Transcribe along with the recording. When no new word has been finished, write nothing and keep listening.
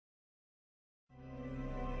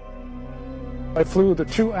I flew the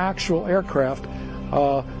two actual aircraft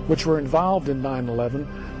which were involved in 9/11,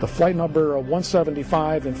 the flight number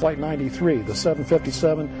 175 and flight 93, the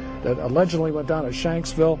 757 that allegedly went down at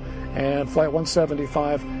Shanksville, and flight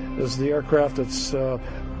 175 is the aircraft that's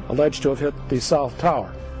alleged to have hit the South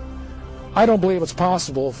Tower. I don't believe it's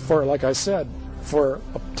possible for, like I said, for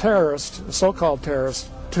a terrorist, a so-called terrorist,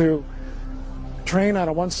 to train on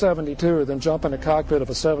a 172, then jump in the cockpit of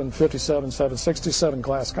a 757, 767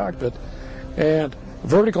 class cockpit, and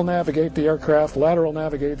vertical navigate the aircraft, lateral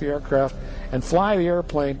navigate the aircraft, and fly the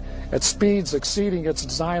airplane at speeds exceeding its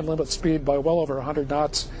design limit speed by well over 100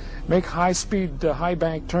 knots, make high-speed,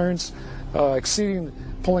 high-bank turns,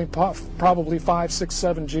 pulling probably 5, 6,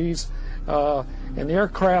 7 Gs, and the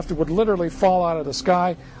aircraft would literally fall out of the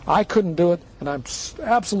sky. I couldn't do it, and I'm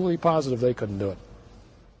absolutely positive they couldn't do it.